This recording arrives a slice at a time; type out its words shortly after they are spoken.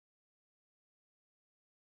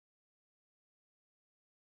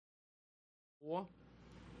4.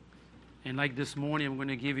 And like this morning, I'm going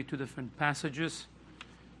to give you two different passages.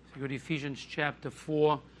 So you go to Ephesians chapter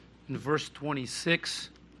 4 and verse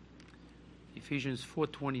 26. Ephesians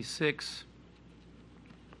 4:26.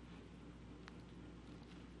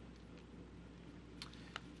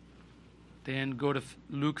 Then go to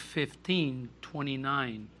Luke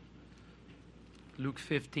 15:29. Luke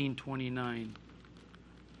 15:29.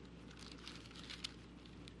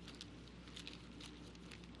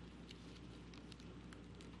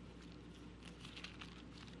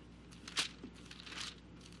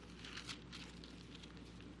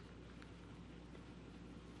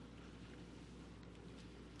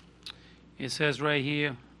 It says right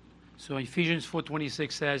here, so Ephesians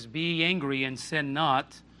 4:26 says, "Be ye angry and sin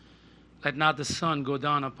not, let not the sun go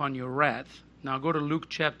down upon your wrath." Now go to Luke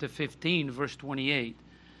chapter 15, verse 28.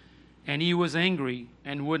 "And he was angry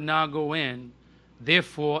and would not go in.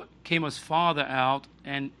 Therefore came his father out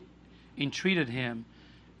and entreated him.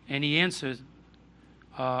 And he answering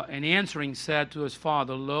said to his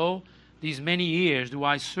father, Lo, these many years do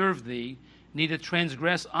I serve thee, neither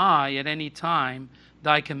transgress I at any time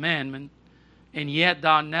thy commandment, and yet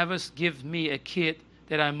thou never give me a kid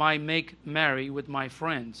that I might make merry with my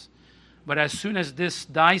friends. But as soon as this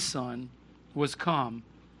thy son was come,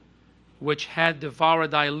 which had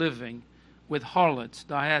devoured thy living with harlots,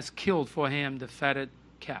 thou hast killed for him the fatted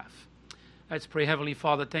calf." Let's pray. Heavenly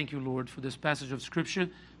Father, thank you, Lord, for this passage of Scripture,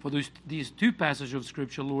 for these two passages of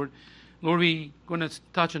Scripture, Lord. Lord, we're going to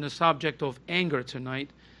touch on the subject of anger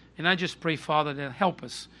tonight. And I just pray, Father, that help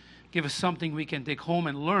us. Give us something we can take home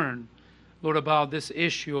and learn, Lord, about this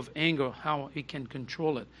issue of anger, how we can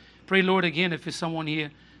control it. Pray, Lord, again, if there's someone here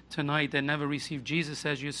tonight that never received Jesus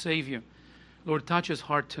as your Savior, Lord, touch his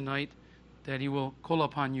heart tonight that he will call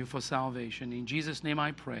upon you for salvation. In Jesus' name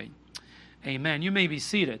I pray. Amen. You may be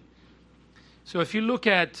seated. So if you look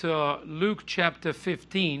at Luke chapter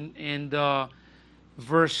 15 and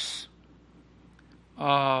verse,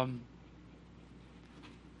 let's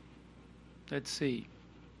see.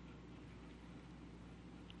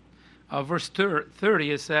 Verse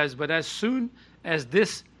 30, it says, "But as soon as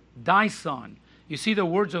this thy son," you see the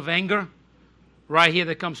words of anger right here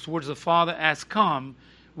that comes towards the father, "has come,"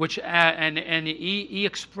 which and he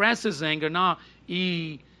expresses anger. Now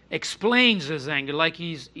he explains his anger like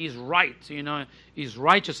he's right, he's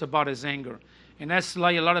righteous about his anger. And that's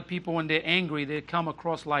like a lot of people when they're angry, they come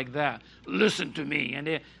across like that. Listen to me, and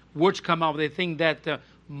their words come out. They think that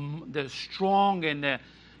they're strong and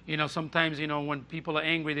sometimes, when people are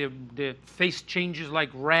angry, their face changes like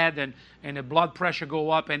red and the blood pressure go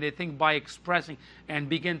up, and they think by expressing and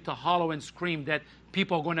begin to holler and scream that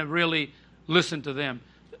people are going to really listen to them.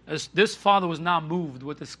 This father was not moved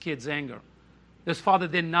with his kid's anger. This father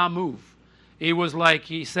did not move. It was like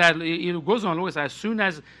he said, it goes on, look, as soon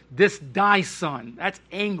as this thy son, that's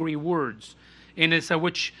angry words. And it's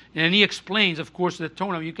and he explains, of course, the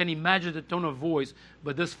tone of, you can imagine the tone of voice,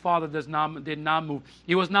 but this father did not move.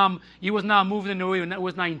 He was not moved in a way, and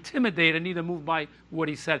was not intimidated, neither moved by what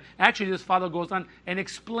he said. Actually, this father goes on and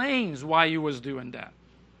explains why he was doing that.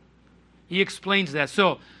 He explains that.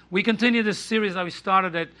 So we continue this series that we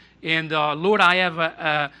started at, and Lord, I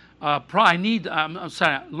have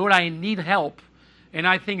Lord, I need help, and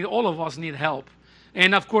I think all of us need help.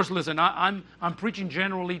 And of course, listen, I'm preaching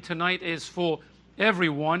generally tonight is for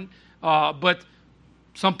everyone, but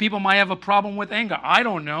some people might have a problem with anger. I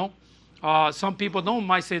don't know. Some people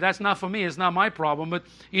might say that's not for me. It's not my problem. But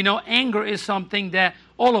anger is something that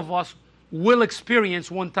all of us will experience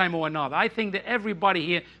one time or another. I think that everybody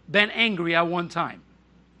here been angry at one time,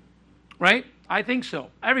 right? I think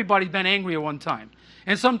so. Everybody's been angry at one time,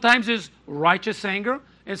 and sometimes it's righteous anger,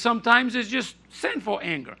 and sometimes it's just sinful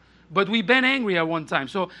anger. But we've been angry at one time.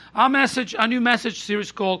 So our new message series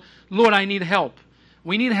called Lord, I Need Help.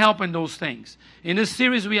 We need help in those things. In this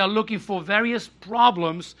series, we are looking for various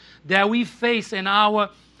problems that we face in our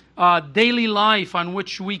daily life on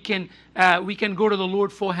which we can go to the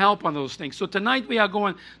Lord for help on those things. So tonight we are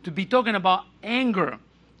going to be talking about anger.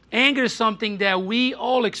 Anger is something that we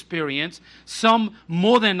all experience, some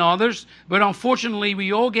more than others, but unfortunately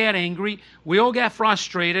we all get angry, we all get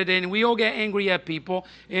frustrated, and we all get angry at people,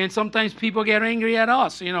 and sometimes people get angry at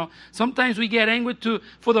us. Sometimes we get angry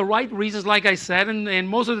for the right reasons, like I said, and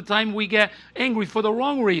most of the time we get angry for the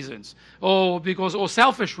wrong reasons, or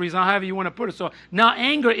selfish reasons, however you want to put it. So now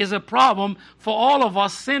anger is a problem for all of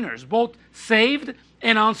us sinners, both saved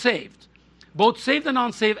and unsaved. Both saved and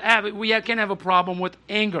unsaved, we can have a problem with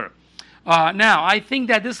anger. Now, I think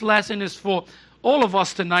that this lesson is for all of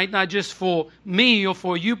us tonight, not just for me or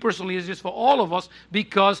for you personally, it's just for all of us,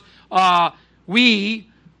 because we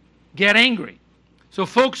get angry. So,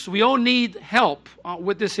 folks, we all need help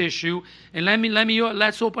with this issue. And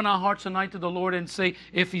let's open our hearts tonight to the Lord and say,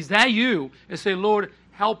 if He's that you, and say, Lord,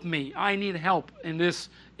 help me. I need help in this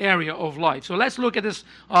area of life. So let's look at this.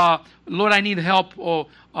 Lord, I need help, or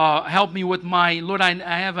help me with my, Lord, I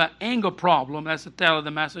have an anger problem. That's the title of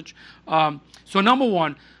the message. So number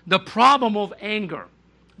one, the problem of anger.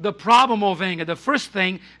 The problem of anger. The first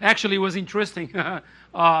thing actually was interesting.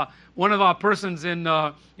 One of our persons in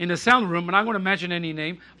the sound room, and I'm going to mention any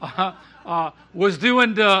name, was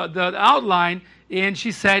doing the outline, and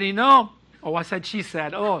she said, she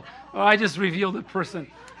said, I just revealed the person.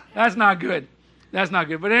 That's not good. That's not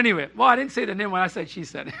good. But anyway, I didn't say the name when I said she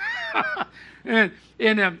said.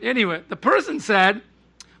 Anyway, the person said,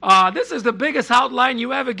 this is the biggest outline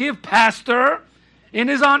you ever give, Pastor, and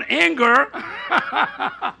is on anger.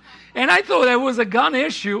 And I thought that was a gun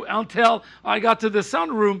issue until I got to the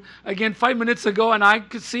sound room again 5 minutes ago, and I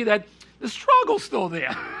could see that the struggle's still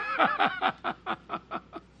there.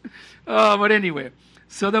 But anyway,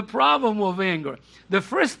 so the problem of anger. The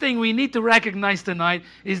first thing we need to recognize tonight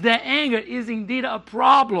is that anger is indeed a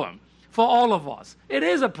problem for all of us. It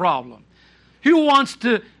is a problem. Who wants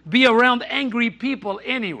to be around angry people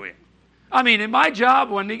anyway? I mean, in my job,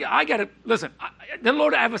 the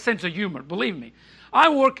Lord have a sense of humor, believe me. I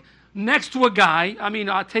work next to a guy. I mean,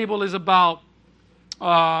 our table is about,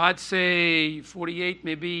 I'd say 48,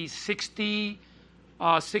 maybe 60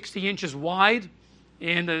 inches wide.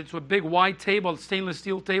 And it's a big wide table, stainless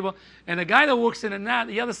steel table. And the guy that works in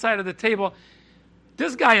the other side of the table,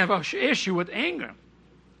 this guy has an issue with anger.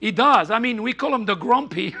 He does. I mean, we call him the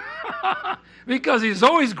grumpy because he's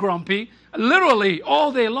always grumpy, literally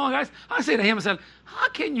all day long. I say to him, I said, how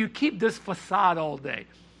can you keep this facade all day?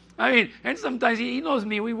 I mean, and sometimes he knows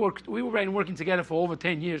me. We were working together for over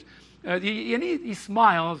 10 years. He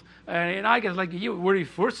smiles, and I guess like you were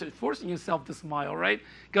forcing yourself to smile, right?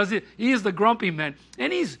 Because he is the grumpy man,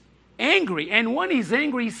 and he's angry. And when he's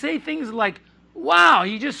angry, he say things like, "Wow!"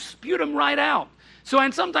 He just spewed them right out. So,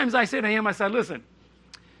 and sometimes I say to him, I said, "Listen,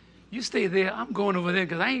 you stay there. I'm going over there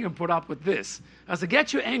because I ain't gonna put up with this." I said,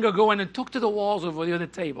 "Get your anger going and talk to the walls over the other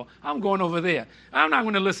table. I'm going over there. I'm not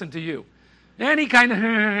going to listen to you." And he kind of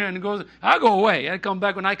and goes, "I'll go away." I come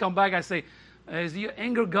back. When I come back, I say, "Is your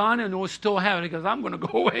anger gone?" And we'll still have it because I'm going to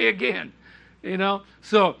go away again.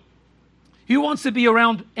 So who wants to be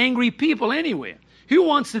around angry people anyway? Who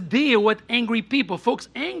wants to deal with angry people? Folks,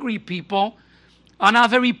 angry people are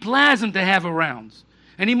not very pleasant to have around.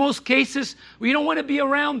 And in most cases, we don't want to be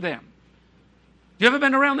around them. You ever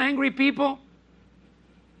been around angry people?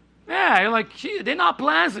 Yeah, you're like, they're not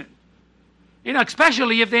pleasant.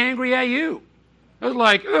 Especially if they're angry at you. It's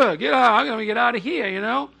like, get out, I'm going to get out of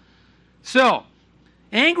here, So,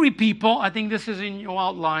 angry people, I think this is in your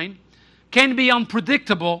outline, can be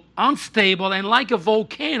unpredictable, unstable, and like a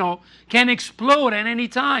volcano, can explode at any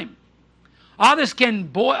time. Others can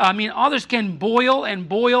boil and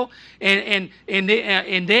boil in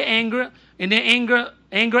their anger,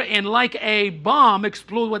 and like a bomb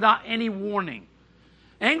explode without any warning.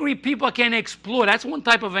 Angry people can explode. That's one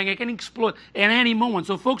type of anger. It can explode at any moment.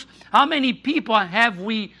 So, folks, how many people have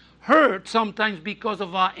we hurt sometimes because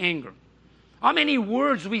of our anger? How many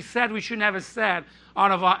words we said we shouldn't have said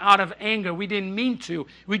out of anger? We didn't mean to.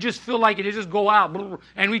 We just feel like it just go out,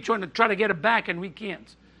 and we try to get it back, and we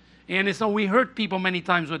can't. And so we hurt people many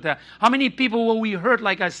times with that. How many people will we hurt,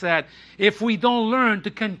 like I said, if we don't learn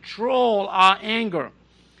to control our anger?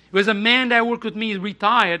 There was a man that worked with me,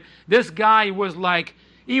 retired. This guy was like,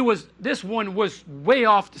 this one was way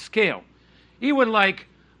off the scale. He would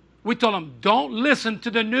we told him, don't listen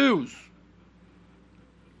to the news.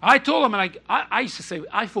 I told him, I used to say,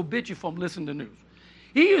 I forbid you from listening to news.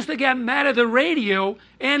 He used to get mad at the radio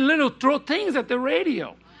and throw things at the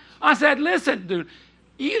radio. I said, listen, dude,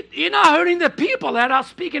 you're not hurting the people that are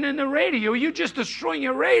speaking in the radio. You're just destroying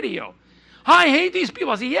your radio. I hate these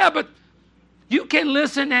people. I said, yeah, but you can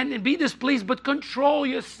listen and be displeased, but control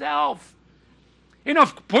yourself.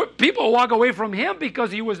 People walk away from him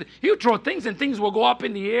because he would throw things and things will go up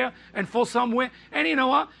in the air and fall somewhere. And you know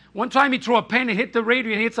what? One time he threw a pen and hit the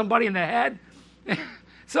radio and hit somebody in the head.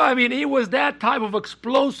 So, he was that type of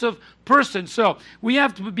explosive person. So we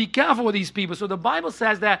have to be careful with these people. So the Bible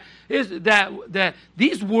says that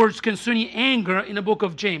these words concerning anger in the book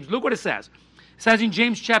of James. Look what it says. It says in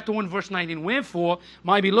James chapter 1, verse 19, "Wherefore,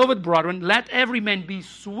 my beloved brethren, let every man be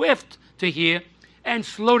swift to hear and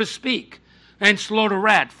slow to speak, and slow to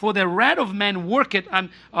wrath. For the wrath of man worketh,"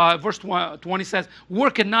 verse 20 says,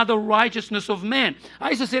 "worketh not the righteousness of man." I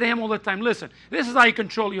used to say to him all the time, listen, this is how you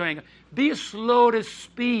control your anger. Be slow to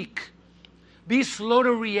speak. Be slow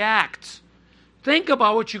to react. Think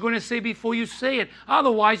about what you're going to say before you say it.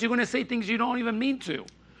 Otherwise, you're going to say things you don't even mean to.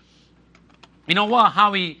 You know what?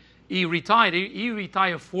 How he retired? He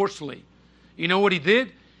retired forcefully. You know what he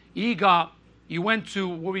did? He went to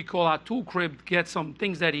what we call our tool crib to get some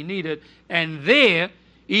things that he needed. And there,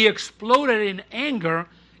 he exploded in anger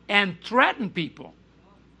and threatened people.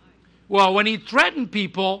 Well, when he threatened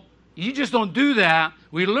people, you just don't do that.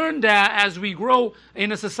 We learned that as we grow in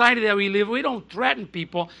the society that we live, we don't threaten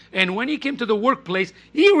people. And when he came to the workplace,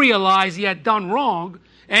 he realized he had done wrong,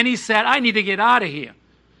 and he said, I need to get out of here.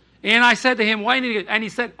 And I said to him, why need to get?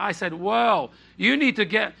 And I said, well, you need to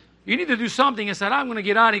do something. He said, I'm going to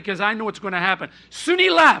get out of here because I know what's going to happen. Soon he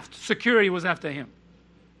left. Security was after him.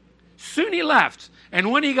 Soon he left.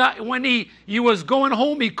 And when he was going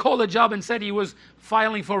home, he called a job and said he was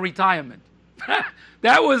filing for retirement.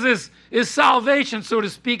 That was his salvation, so to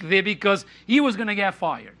speak, there, because he was going to get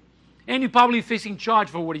fired. And he's probably facing charge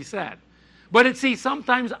for what he said. But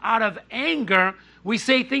sometimes out of anger, we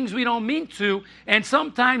say things we don't mean to, and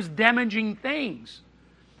sometimes damaging things.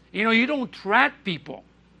 You don't threaten people.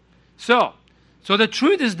 So the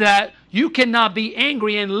truth is that you cannot be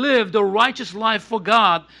angry and live the righteous life for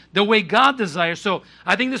God the way God desires. So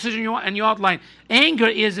I think this is in your outline. Anger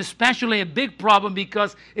is especially a big problem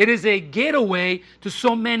because it is a gateway to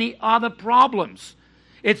so many other problems.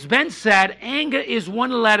 It's been said, anger is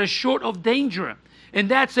one letter short of danger. And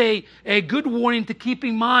that's a good warning to keep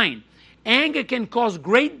in mind. Anger can cause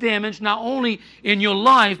great damage not only in your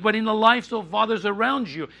life, but in the lives of others around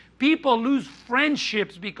you. People lose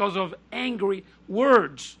friendships because of angry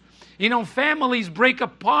words. Families break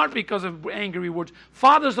apart because of angry words.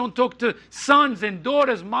 Fathers don't talk to sons and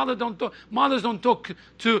daughters. Mothers don't talk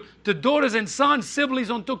to daughters and sons. Siblings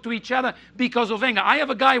don't talk to each other because of anger. I have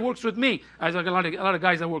a guy who works with me. I have a lot of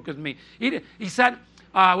guys that work with me. He said,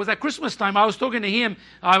 it was at Christmas time. I was talking to him.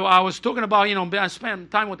 I was talking about, I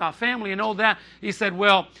spent time with our family and all that. He said,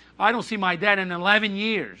 well, I don't see my dad in 11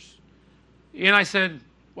 years. And I said,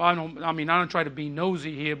 well, I don't try to be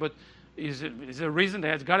nosy here, but is there a reason?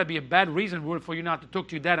 There's got to be a bad reason for you not to talk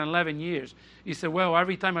to your dad in 11 years. He said, well,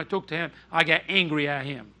 every time I talk to him, I get angry at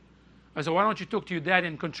him. I said, why don't you talk to your dad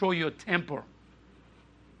and control your temper?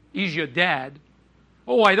 He's your dad.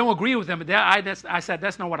 Oh, I don't agree with him. I said,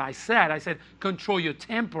 that's not what I said. I said, control your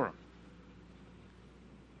temper.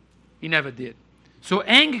 He never did. So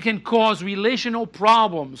anger can cause relational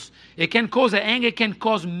problems. Anger can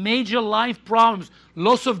cause major life problems,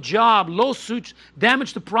 loss of job, lawsuits,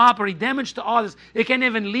 damage to property, damage to others. It can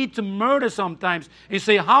even lead to murder sometimes. You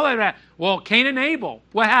say, how did that? Well, Cain and Abel,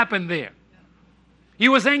 what happened there? He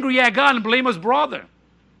was angry at God and blamed his brother.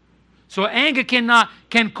 So anger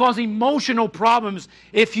can cause emotional problems.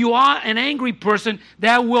 If you are an angry person,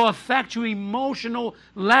 that will affect your emotional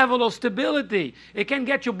level of stability. It can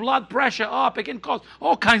get your blood pressure up. It can cause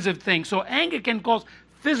all kinds of things. So anger can cause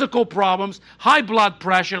physical problems, high blood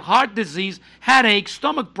pressure, heart disease, headache,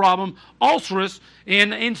 stomach problem, ulcers,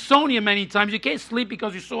 and insomnia many times. You can't sleep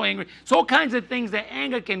because you're so angry. So all kinds of things that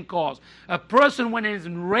anger can cause. A person when is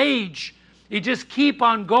enraged, you just keep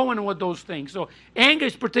on going with those things. So anger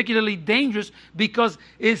is particularly dangerous because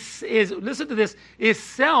listen to this, is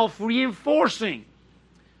self-reinforcing.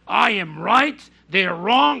 I am right, they're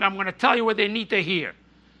wrong, I'm going to tell you what they need to hear.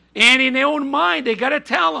 And in their own mind, they got to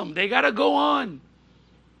tell them, they got to go on.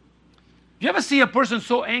 You ever see a person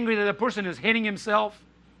so angry that the person is hitting himself?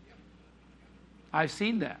 I've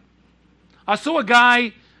seen that. I saw a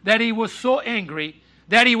guy that he was so angry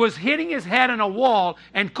that he was hitting his head on a wall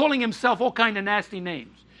and calling himself all kind of nasty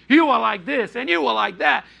names. You are like this and you are like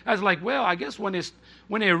that. I was like, well, I guess when it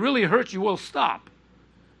really hurts, you will stop.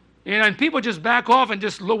 And people just back off and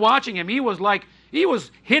just watching him. He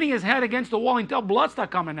was hitting his head against the wall until blood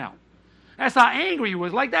started coming out. That's how angry he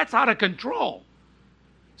was. Like, that's out of control.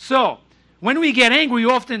 So, when we get angry,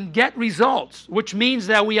 we often get results, which means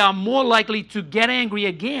that we are more likely to get angry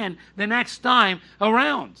again the next time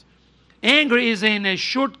around. Anger is in a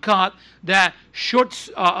shortcut, that short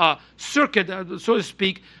circuit, so to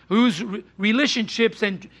speak, whose relationships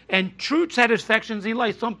and true satisfactions in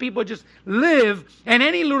life. Some people just live, and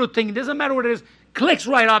any little thing, it doesn't matter what it is, clicks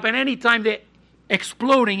right up, and any time they're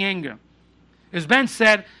exploding anger. It's been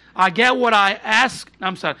said, I get what I ask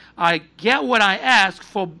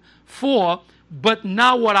for, but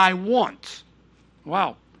not what I want.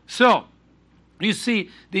 Wow. So, you see,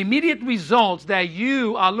 the immediate results that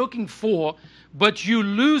you are looking for, but you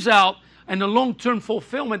lose out in the long-term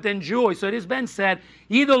fulfillment and joy. So it has been said,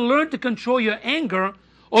 either learn to control your anger,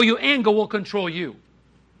 or your anger will control you.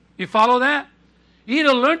 You follow that?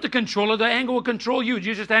 Either learn to control it, or the anger will control you.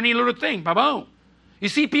 Just any little thing, ba-boom. You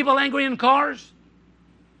see people angry in cars?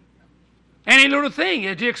 And any little thing.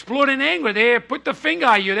 They explode in anger. They put the finger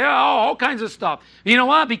at you. They're all kinds of stuff. You know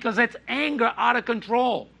why? Because that's anger out of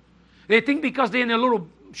control. They think because they're in a little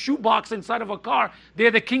shoebox inside of a car,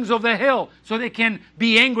 they're the kings of the hill, so they can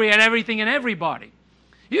be angry at everything and everybody.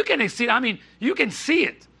 You can see it. You can see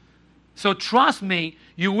it. So trust me,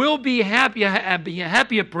 you will be a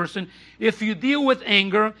happier person if you deal with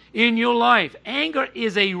anger in your life. Anger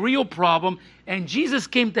is a real problem, and Jesus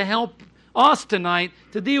came to help us tonight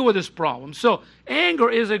to deal with this problem. So anger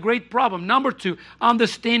is a great problem. Number 2,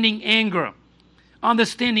 understanding anger.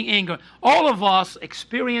 Understanding anger. All of us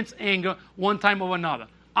experience anger one time or another.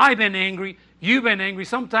 I've been angry. You've been angry.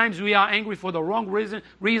 Sometimes we are angry for the wrong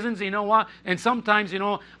reasons, you know what? And sometimes,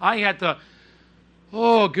 I had to,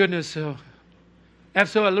 have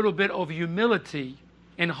so a little bit of humility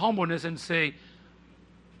and humbleness and say,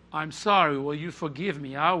 I'm sorry, will you forgive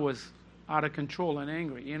me? I was out of control and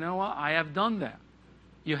angry. You know what? I have done that.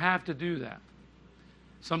 You have to do that.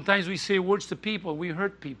 Sometimes we say words to people, we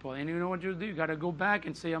hurt people, and you know what you do? You got to go back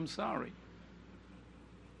and say, I'm sorry.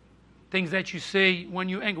 Things that you say when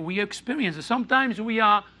you're angry, we experience it. Sometimes we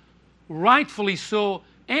are rightfully so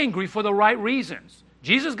angry for the right reasons.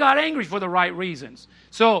 Jesus got angry for the right reasons.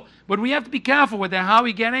 But we have to be careful with that, how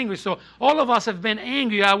we get angry. So all of us have been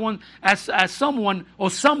angry as someone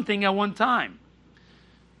or something at one time.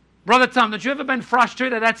 Brother Tom, have you ever been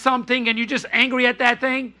frustrated at something and you're just angry at that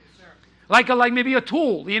thing? Like maybe a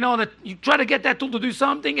tool, that you try to get that tool to do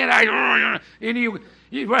something, and you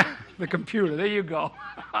the computer. There you go.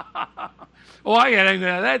 I get angry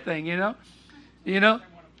at that thing,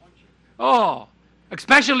 Oh,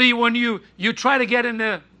 especially when you try to get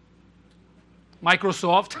into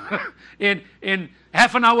Microsoft, and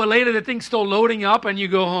half an hour later the thing's still loading up, and you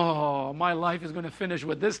go, oh, my life is going to finish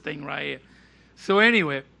with this thing right here. So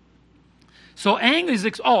anyway, anger is.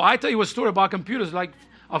 I tell you a story about computers. Like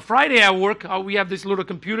a Friday at work, we have these little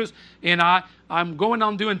computers, and I'm going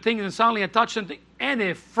on doing things, and suddenly I touch something, and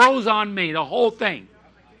it froze on me, the whole thing.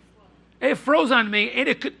 It froze on me,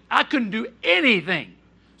 and I couldn't do anything.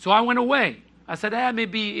 So I went away. I said,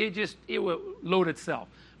 maybe it will load itself.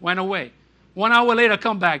 Went away. 1 hour later,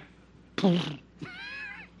 come back.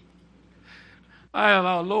 I don't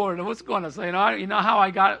know, Lord, what's going to say? You know how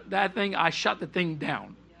I got that thing? I shut the thing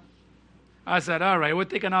down. I said, all right, it would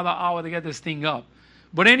take another hour to get this thing up.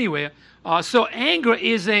 But anyway, so anger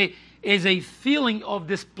is a feeling of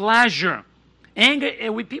displeasure. Anger,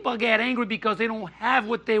 people get angry because they don't have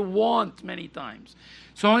what they want many times.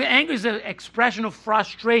 So anger is an expression of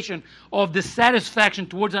frustration, of dissatisfaction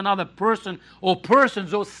towards another person or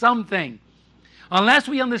persons or something. Unless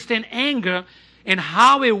we understand anger and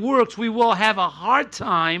how it works, we will have a hard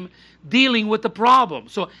time dealing with the problem.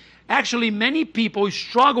 So actually, many people who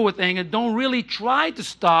struggle with anger don't really try to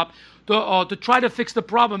stop to try to fix the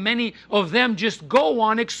problem. Many of them just go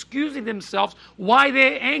on excusing themselves why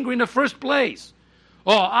they're angry in the first place.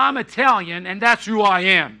 Oh, I'm Italian and that's who I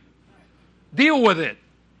am. Deal with it.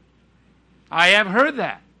 I have heard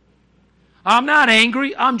that. I'm not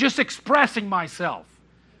angry, I'm just expressing myself.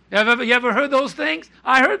 You ever heard those things?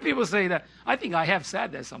 I heard people say that. I think I have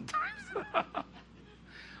said that sometimes.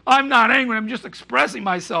 I'm not angry, I'm just expressing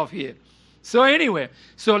myself here. So anyway,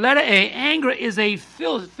 letter A, anger is a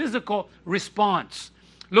physical response.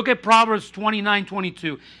 Look at Proverbs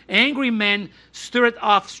 29:22. Angry men stirred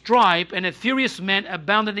up strife, and a furious man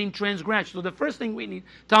abounded in transgression. So the first thing we need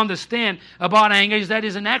to understand about anger is that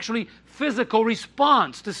it's an actually physical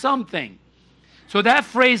response to something. So that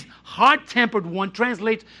phrase, hot-tempered one,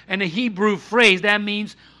 translates in a Hebrew phrase that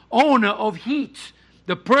means owner of heat.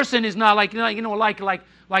 The person is not like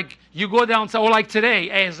you go down, or like today,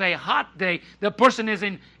 as a hot day, the person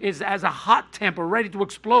is as a hot temper, ready to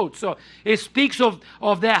explode. So it speaks of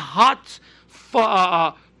that hot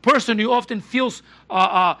person who often feels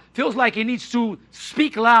like he needs to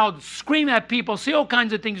speak loud, scream at people, say all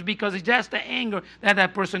kinds of things because it's just the anger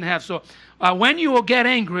that person has. So when you get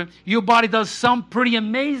angry, your body does some pretty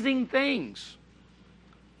amazing things.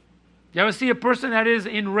 You ever see a person that is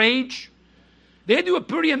in rage? They do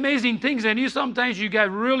pretty amazing things, and sometimes you get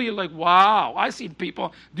really like, wow, I see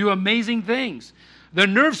people do amazing things. The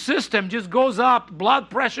nerve system just goes up, blood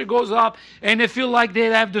pressure goes up, and they feel like they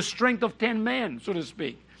have the strength of 10 men, so to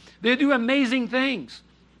speak. They do amazing things.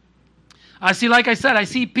 I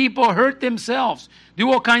see people hurt themselves,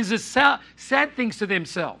 do all kinds of sad things to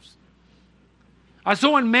themselves. I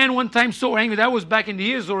saw a man one time so angry, that was back in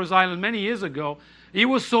the Azores Island many years ago. He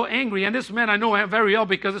was so angry, and this man I know very well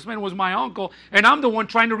because this man was my uncle, and I'm the one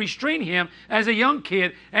trying to restrain him as a young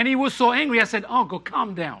kid, and he was so angry. I said, Uncle,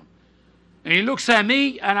 calm down. And he looks at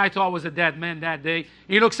me, and I thought I was a dead man that day.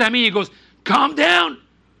 He looks at me, he goes, calm down.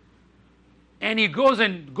 and he goes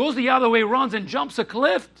the other way, runs and jumps a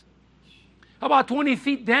cliff about 20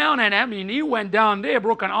 feet down. And I mean, he went down there,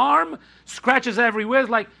 broke an arm, scratches everywhere. It's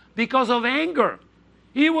like because of anger.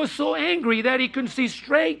 He was so angry that he couldn't see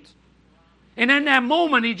straight. And in that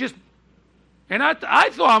moment, he just, and I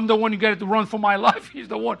thought I'm the one who got to run for my life. He's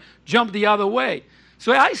the one jumped the other way.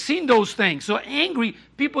 So I seen those things. So angry,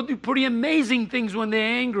 people do pretty amazing things when they're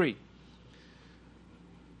angry.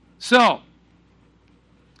 So,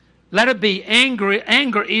 let it be.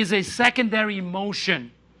 Anger is a secondary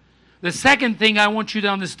emotion. The second thing I want you to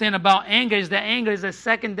understand about anger is that anger is a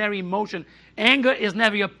secondary emotion. Anger is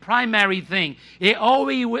never a primary thing. It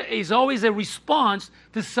is always a response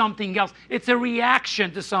to something else. It's a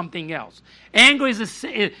reaction to something else. Anger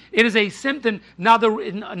is a symptom, not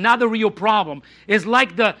the real problem. It's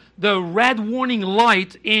like the red warning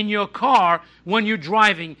light in your car when you're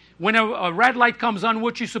driving. When a red light comes on,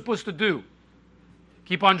 what you supposed to do?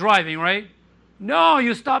 Keep on driving, right? No,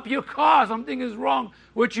 you stop your car. Something is wrong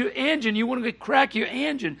with your engine. You want to crack your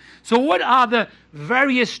engine. So what are the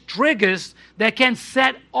various triggers that can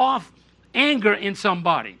set off anger in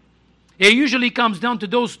somebody? It usually comes down to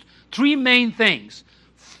those three main things: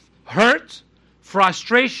 hurt,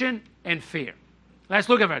 frustration, and fear. Let's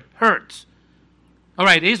look at it. Hurt. All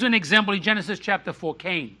right, here's an example in Genesis chapter 4.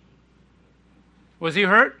 Cain. Was he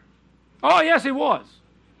hurt? Oh, yes, he was.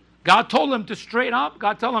 God told him to straighten up.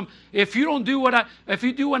 God told him, if you do what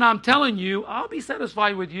I'm telling you, I'll be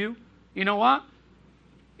satisfied with you. You know what?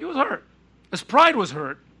 He was hurt. His pride was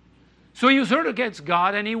hurt. So he was hurt against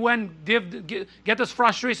God, and he went get this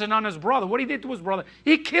frustration on his brother. What he did to his brother?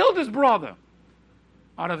 He killed his brother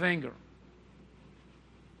out of anger.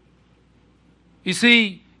 You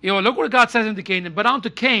see, look what God says into Cain. But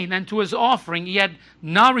unto Cain and to his offering he had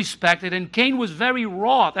not respected, and Cain was very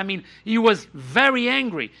wroth. I mean, he was very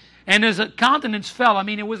angry. And his countenance fell. I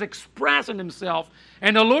mean, it was expressing himself.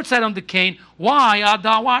 And the Lord said unto Cain, why art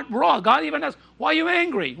thou wroth? God even asked, why are you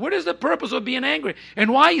angry? What is the purpose of being angry?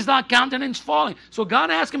 And why is thy countenance falling? So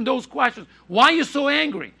God asked him those questions. Why are you so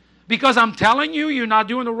angry? Because I'm telling you, you're not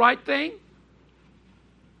doing the right thing?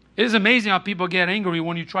 It is amazing how people get angry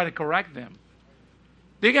when you try to correct them.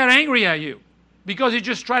 They get angry at you because you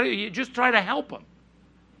just try to help them.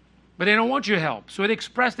 But they don't want your help. So it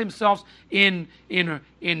expressed themselves in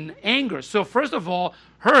anger. So first of all,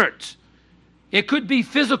 hurt. It could be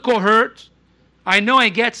physical hurt. I know I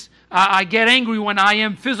get angry when I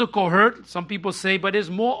am physical hurt, some people say, but it's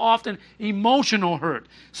more often emotional hurt.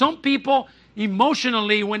 Some people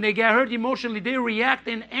emotionally, when they get hurt emotionally, they react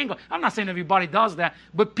in anger. I'm not saying everybody does that,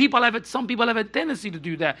 but some people have a tendency to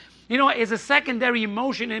do that. You know, it's a secondary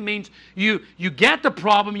emotion. It means you get the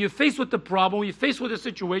problem, you're faced with the problem, you're faced with the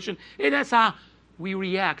situation, and that's how we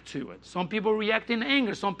react to it. Some people react in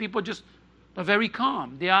anger. Some people just are very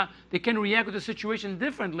calm. They can react to the situation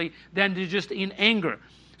differently than they're just in anger.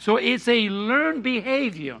 So it's a learned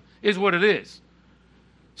behavior is what it is.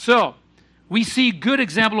 So we see good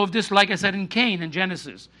example of this, like I said, in Cain in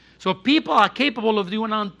Genesis. So people are capable of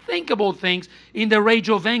doing unthinkable things in the rage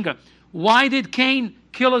of anger. Why did Cain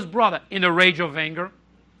kill his brother? In the rage of anger.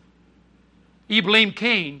 He blamed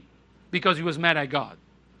Cain because he was mad at God.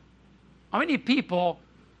 How many people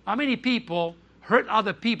hurt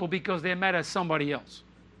other people because they're mad at somebody else?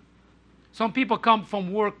 Some people come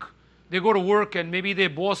from work, they go to work, and maybe their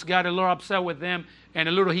boss got a little upset with them and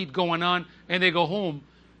a little heat going on, and they go home,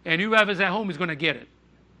 and whoever's at home is going to get it.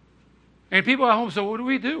 And people at home say, what do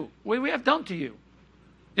we do? What do we have done to you?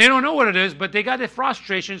 They don't know what it is, but they got their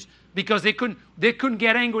frustrations because they couldn't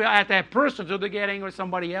get angry at that person, so they get angry at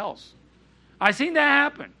somebody else. I've seen that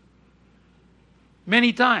happen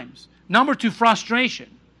many times. Number 2, frustration.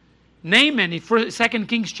 Naaman, in 2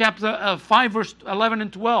 Kings chapter 5, verse 11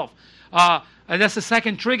 and 12. That's the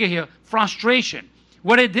second trigger here, frustration.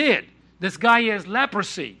 What it did, this guy has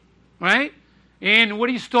leprosy, right? And what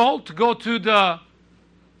he's told to go to the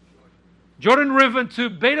Jordan River to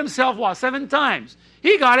bathe himself, 7 times.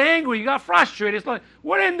 He got angry, he got frustrated. It's like,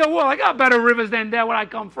 what in the world? I got better rivers than that where I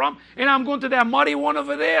come from, and I'm going to that muddy one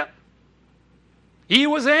over there. He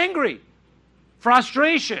was angry.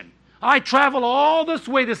 Frustration. I traveled all this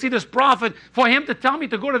way to see this prophet for him to tell me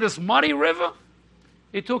to go to this muddy river.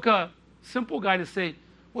 It took a simple guy to say,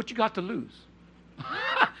 what you got to lose?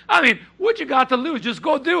 I mean, what you got to lose? Just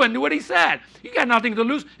go do it and do what he said. You got nothing to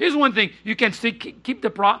lose. Here's one thing. You can still keep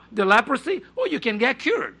the leprosy, or you can get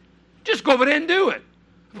cured. Just go over there and do it.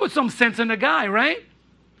 Put some sense in the guy, right?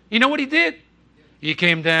 You know what he did? He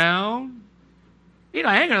came down. You know,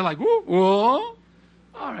 angry, like, whoa, whoa.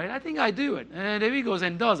 All right, I think I do it. And there he goes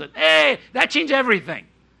and does it. Hey, that changed everything.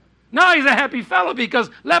 Now he's a happy fellow because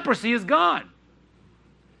leprosy is gone.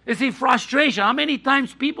 You see, frustration. How many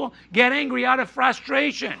times people get angry out of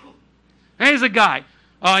frustration? Here's a guy.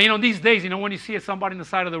 These days, when you see somebody on the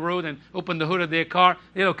side of the road and open the hood of their car,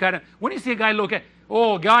 they look at it. When you see a guy look at,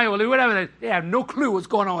 guy or whatever, they have no clue what's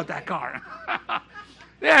going on with that car.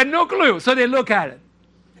 They had no clue, so they look at it.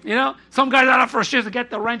 Some guys out of frustration get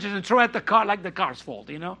the wrenches and throw at the car like the car's fault.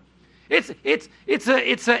 It's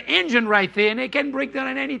an engine right there, and it can break down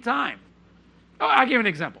at any time. I'll give you an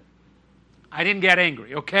example. I didn't get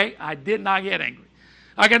angry, okay? I did not get angry.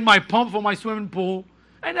 I got my pump for my swimming pool,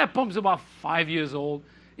 and that pump's about 5 years old.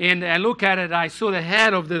 And I look at it, I saw the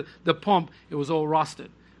head of the pump. It was all rusted.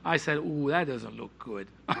 I said, ooh, that doesn't look good.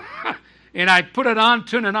 And I put it on,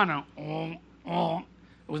 turned it on, and it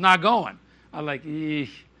was not going. I'm like,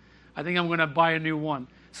 I think I'm going to buy a new one.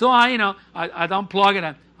 So I unplug it,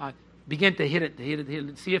 and I began to hit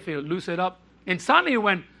it, see if it would loosen it up. And suddenly it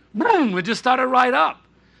went, boom, it just started right up.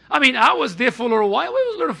 I mean, I was there for a little while. It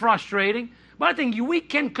was a little frustrating. But I think we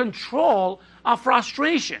can control our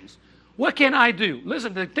frustrations. What can I do?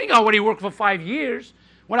 Listen, the thing already worked for 5 years.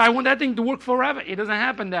 When I want that thing to work forever, it doesn't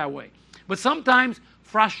happen that way. But sometimes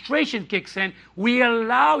frustration kicks in. We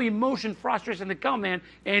allow emotion, frustration to come in,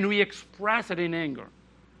 and we express it in anger.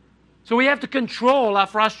 So we have to control our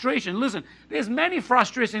frustration. Listen, there's many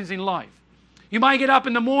frustrations in life. You might get up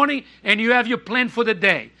in the morning, and you have your plan for the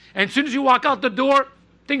day. And as soon as you walk out the door,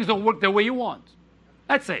 things don't work the way you want.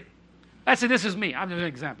 That's it. This is me. I'm just an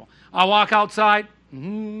example. I walk outside.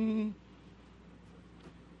 Look,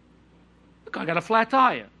 I got a flat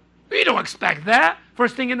tire. You don't expect that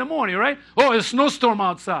first thing in the morning, right? Oh, there's a snowstorm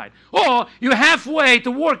outside. Oh, you're halfway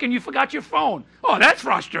to work and you forgot your phone. Oh, that's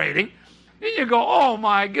frustrating. And you go, oh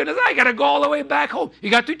my goodness, I got to go all the way back home. You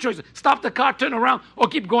got two choices. Stop the car, turn around, or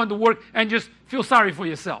keep going to work and just feel sorry for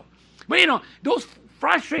yourself. But those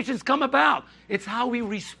frustrations come about. It's how we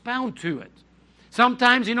respond to it.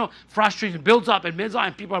 Sometimes, frustration builds up and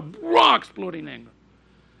people are exploding in anger.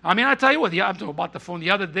 I mean, I tell you what, I'm talking about the phone. The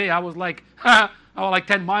other day, I was like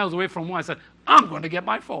 10 miles away from one. I said, I'm going to get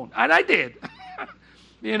my phone. And I did.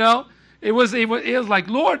 It was like,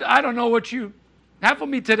 Lord, I don't know what you have for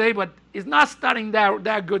me today, but it's not starting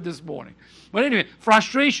that good this morning. But anyway,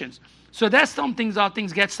 frustrations. So that's some things, how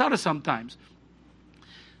things get started sometimes.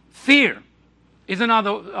 Fear is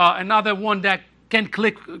another one that can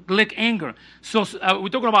click anger. So we're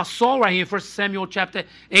talking about Saul right here, 1 Samuel chapter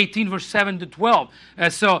 18, verse 7 to 12.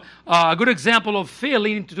 So a good example of fear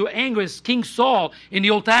leading to anger is King Saul in the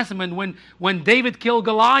Old Testament when David killed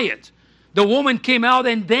Goliath. The woman came out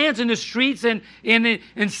and danced in the streets and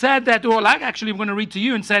said that, actually I'm going to read to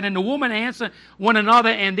you, and said, and the woman answered one another,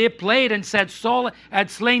 and they played and said, Saul had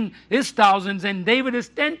slain his thousands, and David his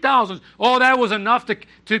 10,000s. Oh, that was enough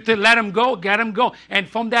to let him go, get him go. And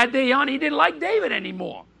from that day on, he didn't like David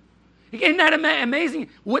anymore. Isn't that amazing?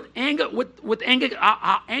 What anger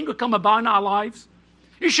come about in our lives?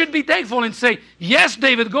 You should be thankful and say, yes,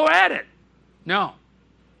 David, go at it. No.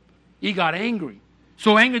 He got angry.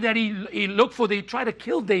 So angry that he tried to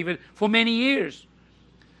kill David for many years.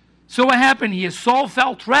 So what happened here? Saul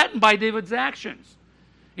felt threatened by David's actions.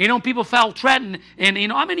 People felt threatened.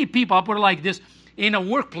 And how many people, I'll put it like this, in a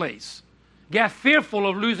workplace get fearful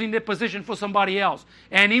of losing their position for somebody else.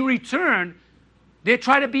 And in return, they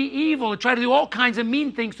try to be evil. They try to do all kinds of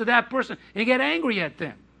mean things to that person and get angry at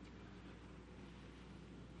them.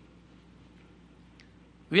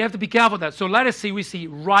 We have to be careful of that. So let us see, we see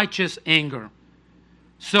righteous anger.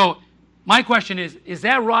 So my question is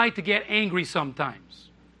that right to get angry sometimes?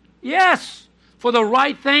 Yes, for the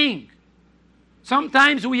right thing.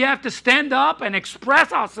 Sometimes we have to stand up and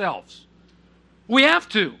express ourselves. We have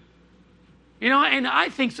to. And I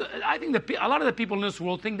think a lot of the people in this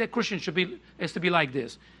world think that Christians is to be like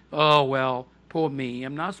this. Oh, well, poor me.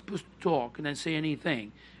 I'm not supposed to talk and then say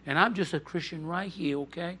anything. And I'm just a Christian right here,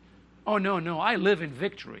 okay? Oh, no, I live in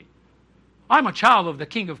victory. I'm a child of the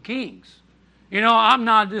King of Kings. I'm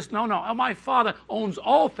not this, no. My Father owns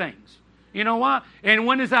all things. You know what? And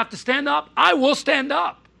when I have to stand up, I will stand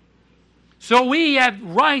up. So we have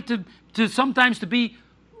right to sometimes to be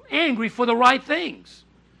angry for the right things.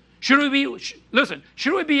 Should we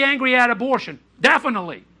be angry at abortion?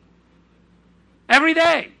 Definitely. Every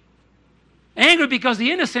day. Angry because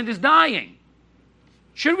the innocent is dying.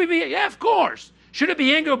 Should we be? Yeah, of course. Should it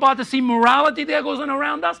be angry about the immorality that goes on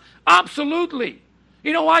around us? Absolutely.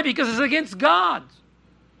 You know why? Because it's against God.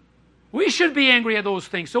 We should be angry at those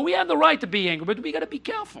things. So we have the right to be angry, but we got to be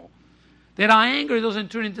careful that our anger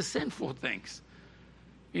doesn't turn into sinful things.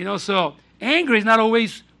 So anger is not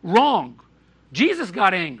always wrong. Jesus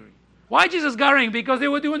got angry. Why Jesus got angry? Because they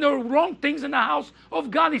were doing the wrong things in the house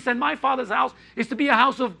of God. He said, my Father's house is to be a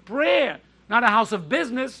house of prayer, not a house of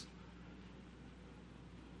business.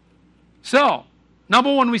 So,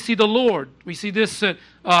 number one, we see the Lord. We see this in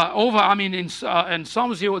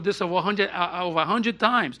Psalms here, this over 100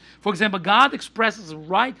 times. For example, God expresses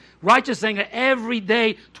righteous anger every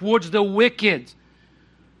day towards the wicked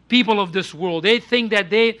people of this world. They think that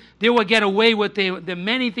they will get away with the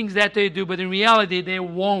many things that they do, but in reality, they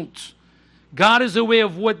won't. God is aware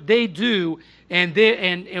of what they do, and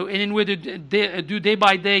in what they do day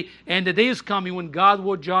by day, and the day is coming when God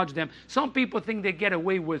will judge them. Some people think they get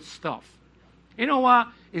away with stuff. You know what?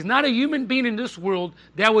 It's not a human being in this world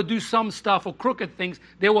that will do some stuff or crooked things.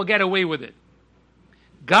 They will get away with it.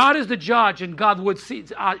 God is the judge, and God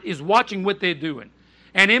is watching what they're doing.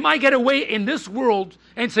 And they might get away in this world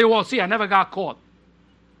and say, well, see, I never got caught.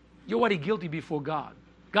 You're already guilty before God.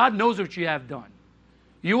 God knows what you have done.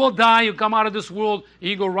 You will die, you come out of this world, and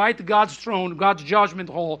you go right to God's throne, God's judgment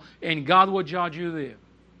hall, and God will judge you there.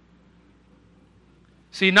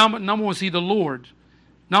 See, number one, we see the Lord.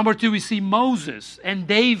 Number two, we see Moses and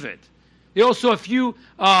David. There are also a few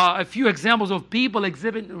examples of people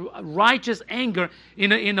exhibiting righteous anger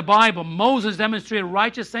in the Bible. Moses demonstrated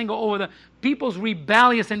righteous anger over the people's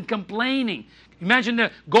rebellious and complaining. Imagine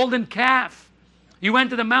the golden calf. He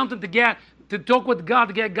went to the mountain to talk with God,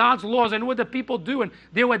 to get God's laws. And what the people doing?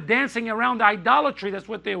 They were dancing around idolatry. That's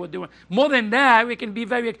what they were doing. More than that, we can be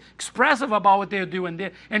very expressive about what they're doing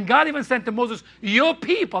there. And God even said to Moses, your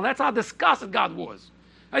people. That's how disgusted God was.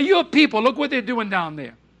 Your people, look what they're doing down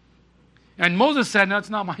there. And Moses said, no, it's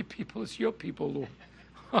not my people, it's your people,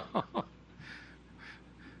 Lord.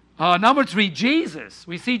 Number three, Jesus.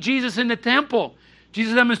 We see Jesus in the temple.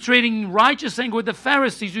 Jesus demonstrating righteous anger with the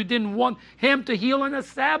Pharisees who didn't want him to heal on the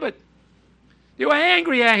Sabbath. They were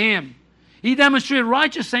angry at him. He demonstrated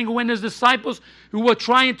righteous anger when his disciples who were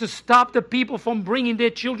trying to stop the people from bringing their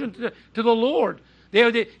children to the Lord.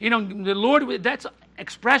 The Lord, that's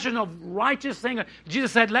expression of righteous anger.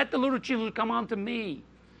 Jesus said, let the little children come unto me.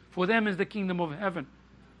 For them is the kingdom of heaven.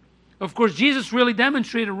 Of course, Jesus really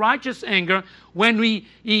demonstrated righteous anger when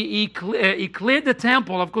he cleared the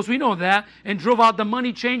temple. Of course, we know that. And drove out the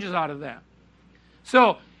money changers out of that.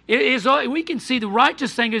 So, we can see the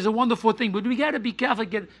righteous anger is a wonderful thing. But we got to be careful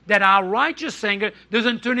that our righteous anger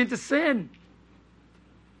doesn't turn into sin.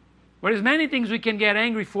 But there's many things we can get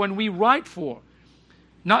angry for and we right for.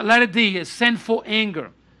 Not let it be sinful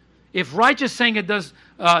anger. If righteous anger does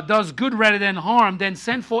good rather than harm, then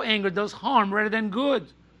sinful anger does harm rather than good.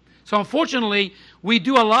 So unfortunately, we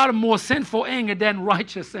do a lot more sinful anger than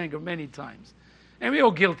righteous anger many times. And we're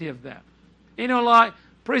all guilty of that. You know, like,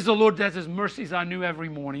 praise the Lord that His mercies are new every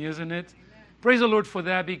morning, isn't it? Amen. Praise the Lord for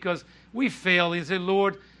that, because we fail. You say,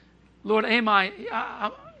 Lord, am I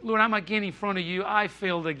getting in front of you? I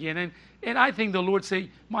failed again. And I think the Lord say,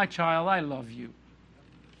 my child, I love you.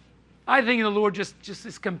 I think the Lord just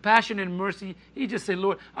His compassion and mercy, He just said,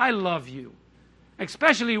 Lord, I love you.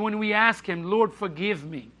 Especially when we ask Him, Lord, forgive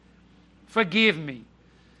me. Forgive me.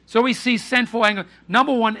 So we see sinful anger.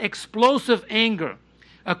 Number one, explosive anger.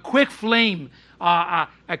 A quick flame,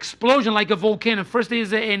 explosion like a volcano. First,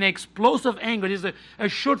 there's an explosive anger. There's a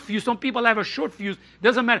short fuse. Some people have a short fuse.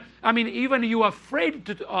 Doesn't matter. I mean, even you're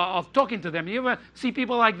afraid of talking to them. You ever see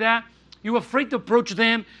people like that? You're afraid to approach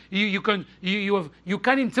them. You're kind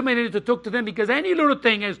of intimidated to talk to them because any little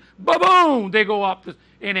thing is, boom, they go up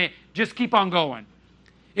and just keep on going.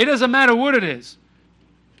 It doesn't matter what it is.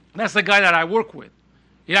 That's the guy that I work with.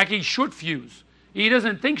 He's short fuse. He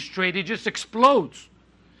doesn't think straight. He just explodes.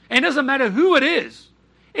 And it doesn't matter who it is.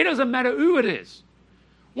 It doesn't matter who it is.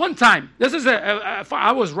 One time,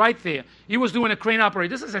 I was right there. He was doing a crane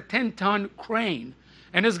operation. This is a 10-ton crane.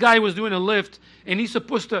 And this guy was doing a lift, and we're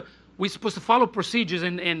supposed to follow procedures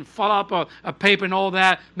and follow up a paper and all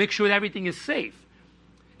that, make sure that everything is safe.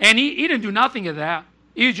 And he didn't do nothing of that.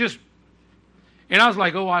 And I was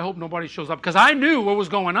like, oh, I hope nobody shows up. Because I knew what was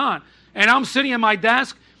going on. And I'm sitting at my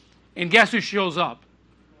desk, and guess who shows up?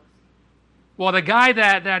 Well, the guy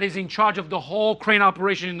that is in charge of the whole crane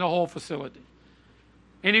operation in the whole facility.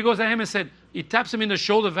 And he goes at him and said, he taps him in the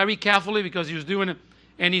shoulder very carefully because he was doing it.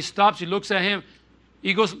 And he stops, he looks at him.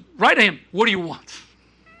 He goes right at him, what do you want?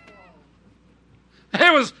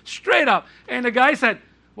 It was straight up. And the guy said,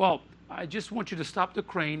 well, I just want you to stop the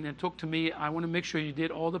crane and talk to me. I want to make sure you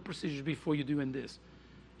did all the procedures before you doing this.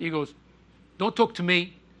 He goes, don't talk to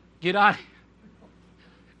me. Get out of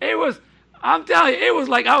here. I'm telling you, it was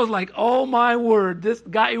like, I was like, oh my word, this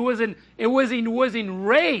guy, it was in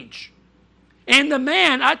rage. And the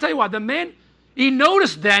man, I tell you what, he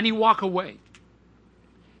noticed that and he walked away.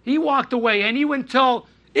 He walked away and he went and told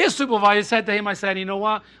his supervisor, said to him, I said, you know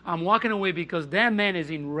what, I'm walking away because that man is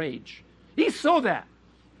in rage. He saw that.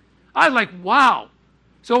 I was like, wow.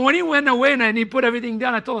 So when he went away and he put everything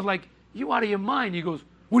down, I told him, like, you out of your mind. He goes,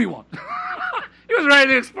 what do you want? He was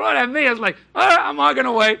ready to explode at me. I was like, all right, I'm walking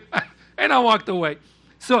away. And I walked away.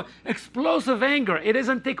 So explosive anger, it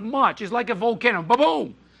doesn't take much. It's like a volcano.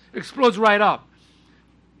 Ba-boom. Explodes right up.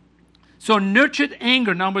 So nurtured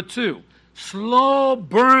anger, number 2. Slow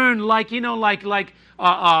burn, like,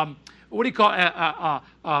 what do you call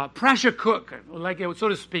pressure cook, like so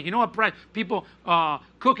to speak. You know what people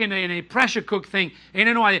cook in a pressure cook thing, and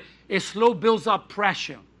you know what? It slow builds up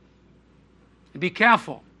pressure. Be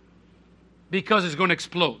careful, because it's going to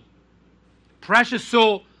explode. Pressure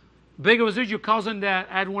so big. Was it your cousin that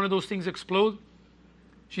had one of those things explode?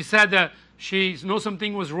 She said that she knows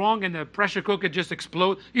something was wrong, and the pressure cooker just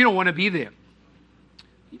explode. You don't want to be there.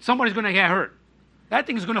 Somebody's going to get hurt. That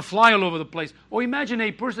thing is going to fly all over the place. Or imagine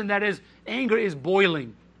a person that is, anger is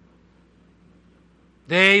boiling.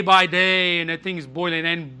 Day by day, and that thing is boiling,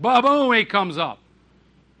 and boom, it comes up.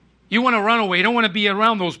 You want to run away. You don't want to be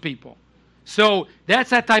around those people. So that's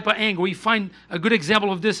that type of anger. We find a good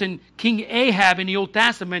example of this in King Ahab in the Old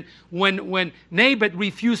Testament when Naboth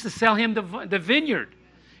refused to sell him the vineyard.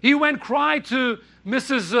 He went and cried to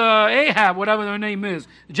Mrs. Ahab, whatever her name is,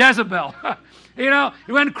 Jezebel. He went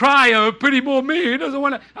and cried, oh, pity more me. He doesn't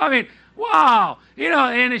want to, wow.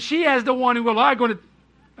 And she has the one who will,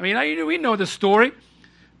 we know the story.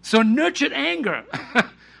 So nurtured anger.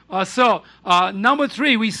 Number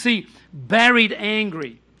 3, we see buried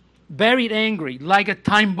angry. Buried angry, like a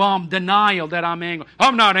time bomb, denial that I'm angry.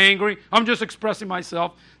 I'm not angry. I'm just expressing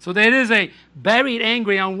myself. So there is a buried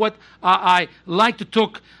angry on what I like to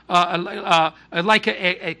talk, like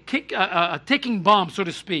a ticking bomb, so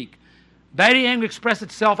to speak. Buried anger expresses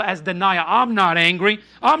itself as denial. I'm not angry.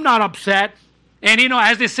 I'm not upset. And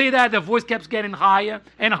as they say that, the voice keeps getting higher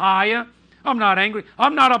and higher. I'm not angry.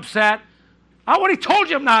 I'm not upset. I already told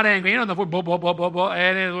you I'm not angry. The voice, blah, blah, blah, blah, blah.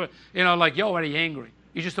 And like you're already angry.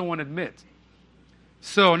 You just don't want to admit.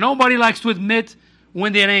 So nobody likes to admit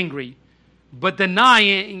when they're angry, but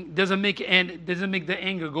denying doesn't make the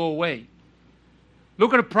anger go away.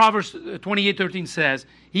 Look at Proverbs 28:13 says,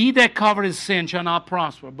 "He that covereth his sin shall not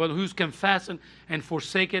prosper, but who's confess and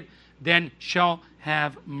forsake it, then shall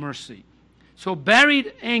have mercy." So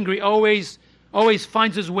buried anger always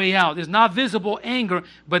finds its way out. It's not visible anger,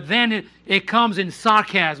 but then it comes in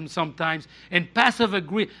sarcasm sometimes, and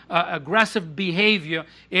passive-aggressive behavior.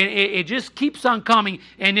 It just keeps on coming,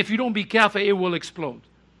 and if you don't be careful, it will explode.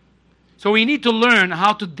 So we need to learn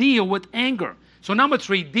how to deal with anger. So number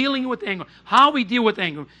 3, dealing with anger. How we deal with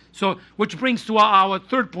anger. So which brings to our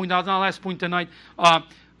third point, our last point tonight,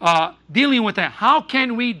 dealing with anger. How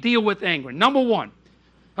can we deal with anger? Number 1.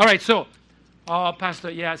 All right, so...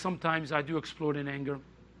 Pastor, yeah, sometimes I do explode in anger.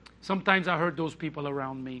 Sometimes I hurt those people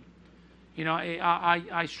around me.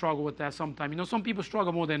 I struggle with that sometimes. Some people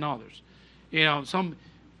struggle more than others.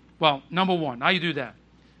 Number 1, how you do that?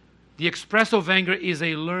 The expressive anger is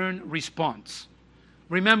a learned response.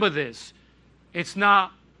 Remember this. It's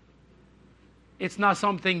not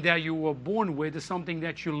something that you were born with. It's something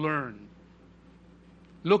that you learn.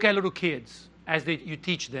 Look at little kids as you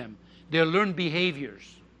teach them. They learn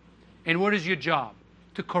behaviors. And what is your job?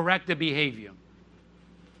 To correct the behavior.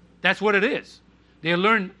 That's what it is. They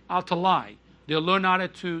learn how to lie. They learn how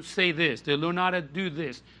to say this. They learn how to do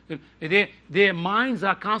this. Their minds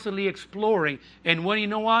are constantly exploring. And you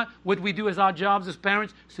know what? What we do as our jobs as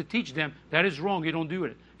parents is to teach them, that is wrong, you don't do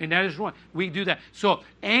it. And that is wrong. We do that. So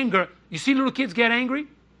anger, you see little kids get angry?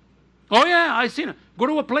 Oh yeah, I've seen it. Go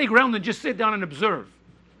to a playground and just sit down and observe.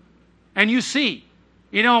 And you see,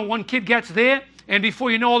 one kid gets there, and before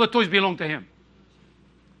you know, all the toys belong to him.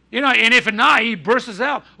 And if not, he bursts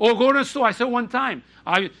out. Or go to the store. I said one time,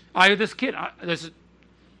 I had this kid. I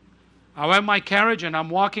have my carriage, and I'm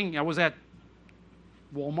walking. I was at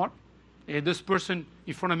Walmart. And this person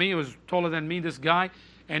in front of me was taller than me, this guy.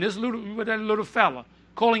 And this little fella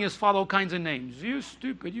calling his father all kinds of names. You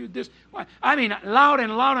stupid, you this. Loud and loud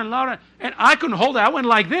and louder. And I couldn't hold it. I went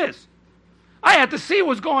like this. I had to see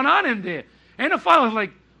what's going on in there. And the father was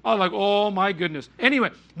like, oh my goodness. Anyway,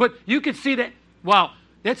 but you could see that, wow,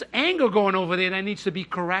 that's anger going over there that needs to be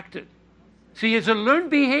corrected. See, it's a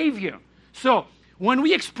learned behavior. So when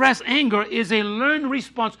we express anger, is a learned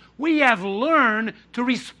response. We have learned to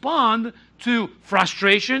respond to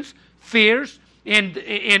frustrations, fears, and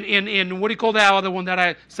what do you call that other one that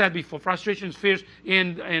I said before? Frustrations, fears,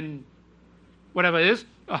 and whatever it is.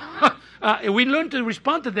 We learn to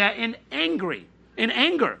respond to that in anger.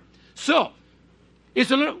 So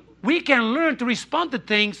we can learn to respond to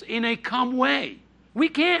things in a calm way. We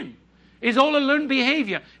can. It's all a learned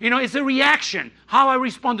behavior. It's a reaction, how I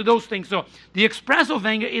respond to those things. So the express of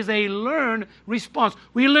anger is a learned response.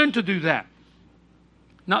 We learn to do that.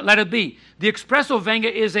 Not let it be. The express of anger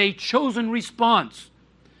is a chosen response.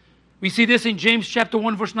 We see this in James chapter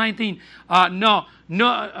 1, verse 19. No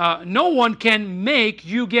one can make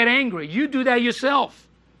you get angry. You do that yourself.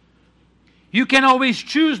 You can always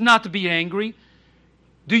choose not to be angry.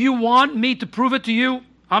 Do you want me to prove it to you?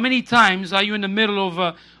 How many times are you in the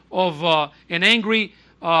middle of an angry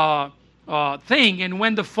thing, and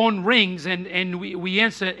when the phone rings and we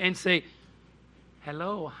answer and say,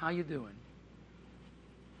 hello, how you doing?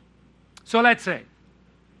 So let's say,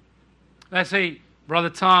 Brother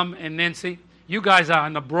Tom and Nancy, you guys are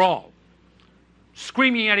in a brawl,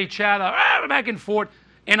 screaming at each other, back and forth,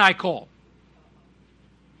 and I call.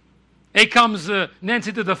 Here comes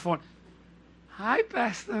Nancy to the phone. Hi,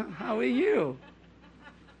 Pastor, how are you?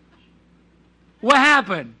 What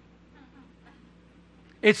happened?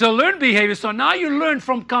 It's a learned behavior. So now you learn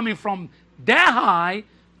from coming from that high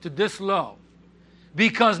to this low.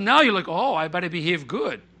 Because now you're like, oh, I better behave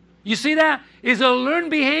good. You see that? It's a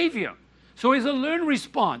learned behavior. So it's a learned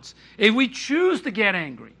response. If we choose to get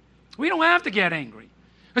angry, we don't have to get angry.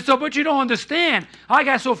 So, but you don't understand. I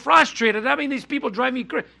got so frustrated. I mean, these people drive me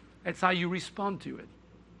crazy. That's how you respond to it.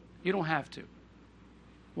 You don't have to.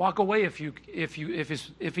 Walk away if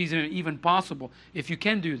it's even possible. If you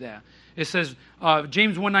can do that, it says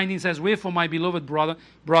James 1:19 says, "Wherefore, my beloved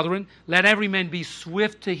brethren, let every man be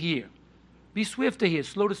swift to hear, be swift to hear,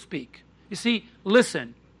 slow to speak." You see,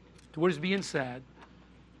 listen to what is being said.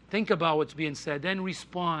 Think about what's being said, then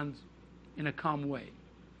respond in a calm way.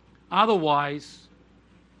 Otherwise,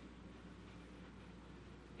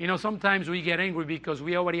 sometimes we get angry because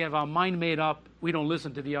we already have our mind made up. We don't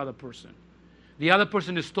listen to the other person. The other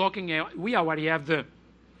person is talking, and we already have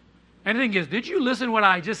and the thing is, did you listen to what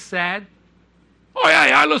I just said? Oh,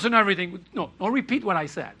 yeah, I listen to everything. No, don't repeat what I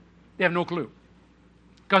said. They have no clue.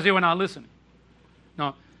 Because they were not listening.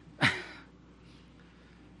 No.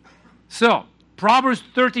 So, Proverbs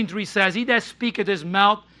 13:3 says, "He that speaketh his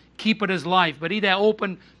mouth keepeth his life, but he that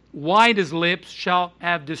openeth wide his lips shall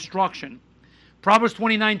have destruction." Proverbs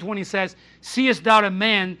 29:20 says, "Seest thou a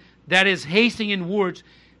man that is hasting in words?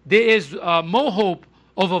 There is more hope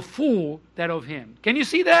of a fool than of him." Can you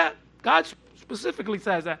see that? God specifically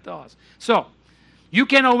says that to us. So, you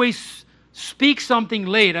can always speak something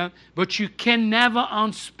later, but you can never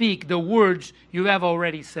unspeak the words you have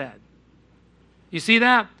already said. You see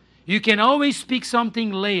that? You can always speak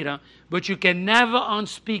something later, but you can never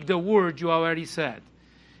unspeak the words you already said.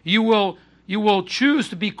 You will choose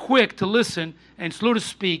to be quick to listen and slow to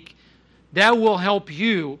speak. That will help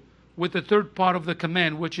you with the third part of the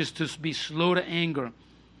command, which is to be slow to anger.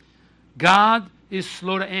 God is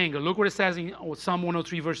slow to anger. Look what it says in Psalm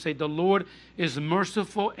 103, verse 8. "The Lord is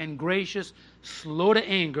merciful and gracious, slow to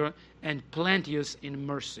anger, and plenteous in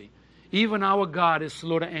mercy." Even our God is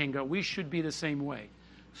slow to anger. We should be the same way.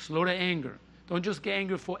 Slow to anger. Don't just get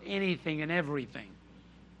angry for anything and everything.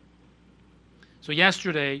 So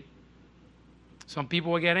yesterday, some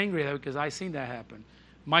people would get angry because I seen that happen.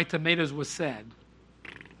 My tomatoes were sad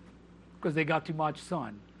because they got too much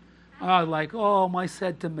sun. I was like, oh, my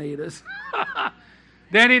sad tomatoes.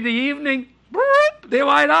 Then in the evening, they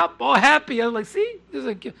light up, all happy. I was like, see,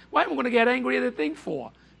 why am I going to get angry at the thing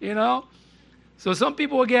for? So some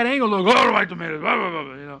people will get angry, like, oh, my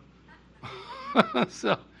tomatoes,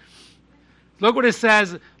 So look what it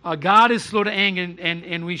says. God is slow to anger,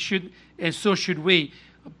 and we should, and so should we.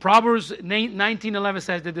 Proverbs 19:11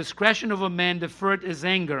 says, "The discretion of a man deferreth his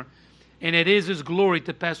anger, and it is his glory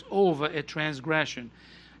to pass over a transgression."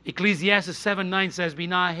 Ecclesiastes 7:9 says, "Be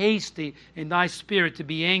not hasty in thy spirit to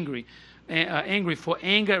be angry, for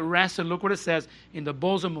anger resteth," look what it says, "in the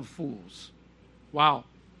bosom of fools." Wow.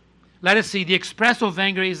 Let us see. The express of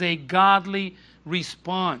anger is a godly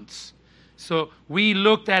response. So we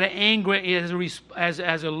looked at anger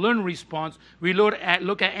as a learned response. We look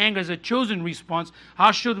at anger as a chosen response.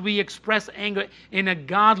 How should we express anger in a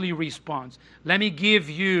godly response? Let me give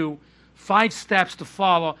you 5 steps to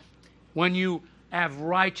follow when you have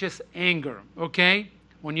righteous anger, okay?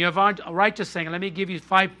 When you have righteous anger, let me give you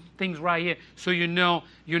 5 things right here so you know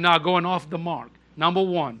you're not going off the mark. Number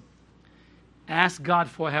 1, ask God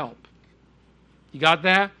for help. You got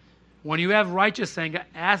that? When you have righteous anger,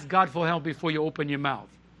 ask God for help before you open your mouth.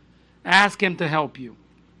 Ask Him to help you.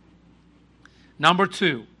 Number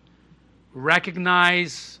 2,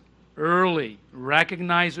 recognize early.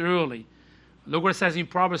 Recognize early. Look what it says in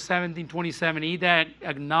Proverbs 17:27. He that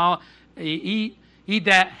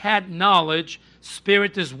had knowledge,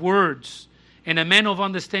 spirit his words, And a man of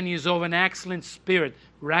understanding is of an excellent spirit.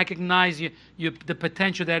 Recognize the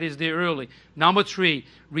potential that is there early. Number 3,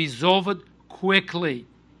 resolve it quickly.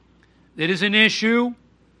 There is an issue,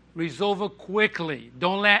 resolve it quickly.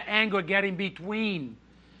 Don't let anger get in between.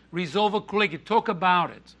 Resolve it quickly. Talk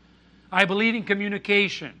about it. I believe in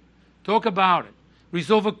communication. Talk about it.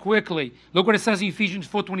 Resolve it quickly. Look what it says in Ephesians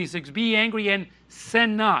 4:26. Be angry and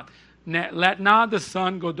sin not. Let not the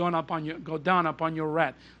sun go down upon your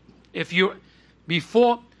wrath.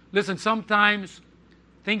 Listen, sometimes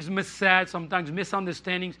things missaid, sometimes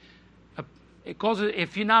misunderstandings. It causes,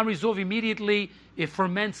 if you're not resolved immediately, it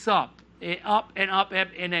ferments up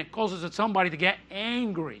and it causes somebody to get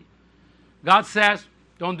angry. God says,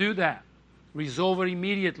 don't do that. Resolve it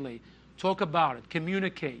immediately. Talk about it.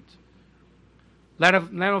 Communicate.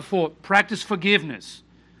 Letter 4, practice forgiveness.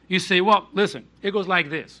 You say, well, listen, it goes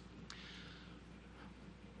like this.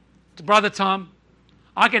 Brother Tom,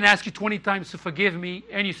 I can ask you 20 times to forgive me,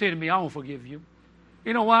 and you say to me, I won't forgive you.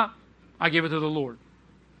 You know what? I give it to the Lord.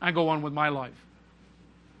 I go on with my life.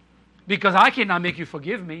 Because I cannot make you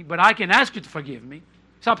forgive me, but I can ask you to forgive me.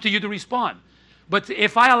 It's up to you to respond. But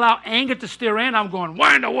if I allow anger to stir in, I'm going,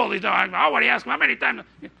 why in the world is that? I already asked him how many times.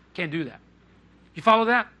 Can't do that. You follow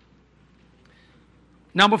that?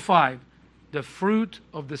 Number 5, the fruit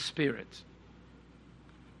of the Spirit.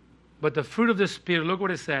 But the fruit of the Spirit, look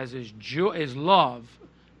what it says, is love,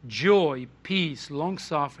 joy, peace,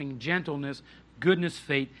 long-suffering, gentleness, goodness,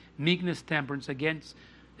 faith, meekness, temperance. Against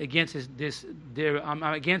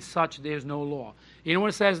such there is no law. You know what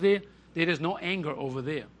it says there? There is no anger over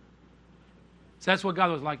there. So that's what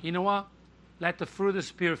God was like. You know what? Let the fruit of the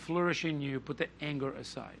Spirit flourish in you. Put the anger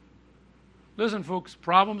aside. Listen, folks,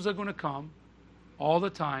 problems are going to come all the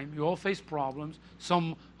time. You all face problems.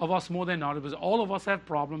 Some of us more than others, but all of us have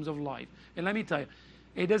problems of life. And let me tell you,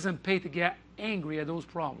 it doesn't pay to get angry at those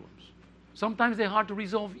problems. Sometimes they're hard to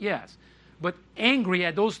resolve, yes. But angry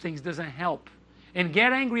at those things doesn't help. And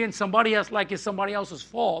get angry at somebody else like it's somebody else's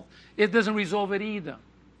fault, it doesn't resolve it either.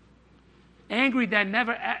 Angry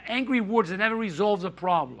words that never resolves a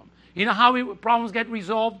problem. You know how problems get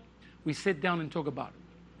resolved? We sit down and talk about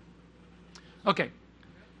it. Okay.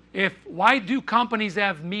 Why do companies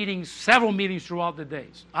have meetings, several meetings throughout the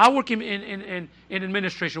days? I work in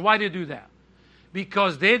administration. Why do they do that?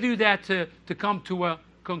 Because they do that to come to a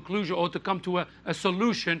conclusion or to come to a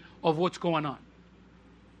solution of what's going on.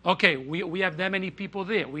 Okay, we have that many people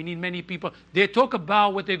there. We need many people. They talk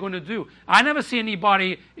about what they're going to do. I never see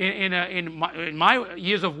anybody in my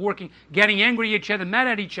years of working getting angry at each other, mad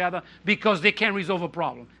at each other because they can't resolve a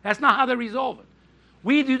problem. That's not how they resolve it.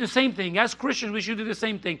 We do the same thing. As Christians, we should do the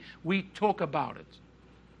same thing. We talk about it.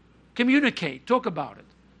 Communicate. Talk about it.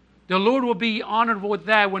 The Lord will be honored with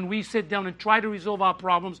that when we sit down and try to resolve our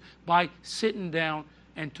problems by sitting down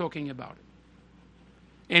and talking about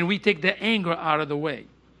it. And we take the anger out of the way.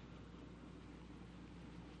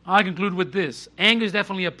 I conclude with this. Anger is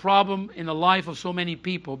definitely a problem in the life of so many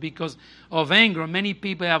people. Because of anger, many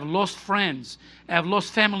people have lost friends, have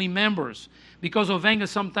lost family members. Because of anger,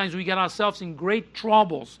 sometimes we get ourselves in great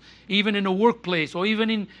troubles, even in the workplace, or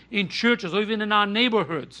even in churches, or even in our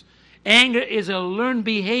neighborhoods. Anger is a learned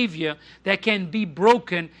behavior that can be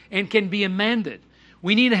broken and can be amended.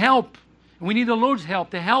 We need help. We need the Lord's help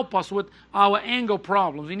to help us with our anger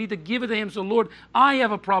problems. We need to give it to Him. So, Lord, I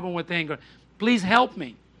have a problem with anger. Please help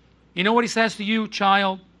me. You know what He says to you,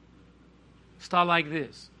 child? Start like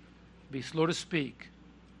this. Be slow to speak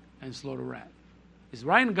and slow to wrath. It's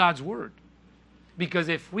right in God's Word. Because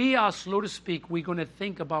if we are slow to speak, we're going to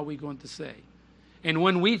think about what we're going to say. And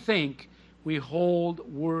when we think, we hold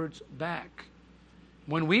words back.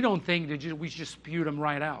 When we don't think, we just spew them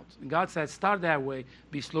right out. And God said, start that way.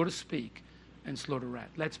 Be slow to speak and slow to wrath.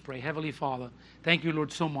 Let's pray. Heavenly Father, thank you,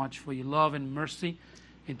 Lord, so much for your love and mercy.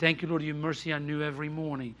 And thank you, Lord, your mercy I knew every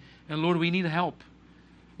morning. And Lord, we need help.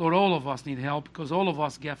 Lord, all of us need help because all of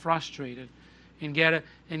us get frustrated and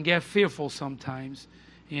get fearful sometimes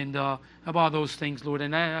and about those things, Lord.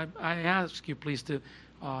 And I ask you, please, to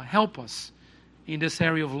help us in this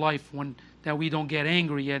area of life that we don't get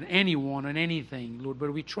angry at anyone and anything, Lord,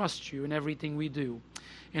 but we trust you in everything we do.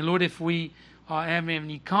 And Lord, if we have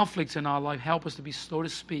any conflicts in our life, help us to be slow to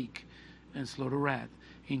speak and slow to wrath.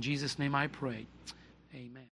 In Jesus' name I pray. Amen.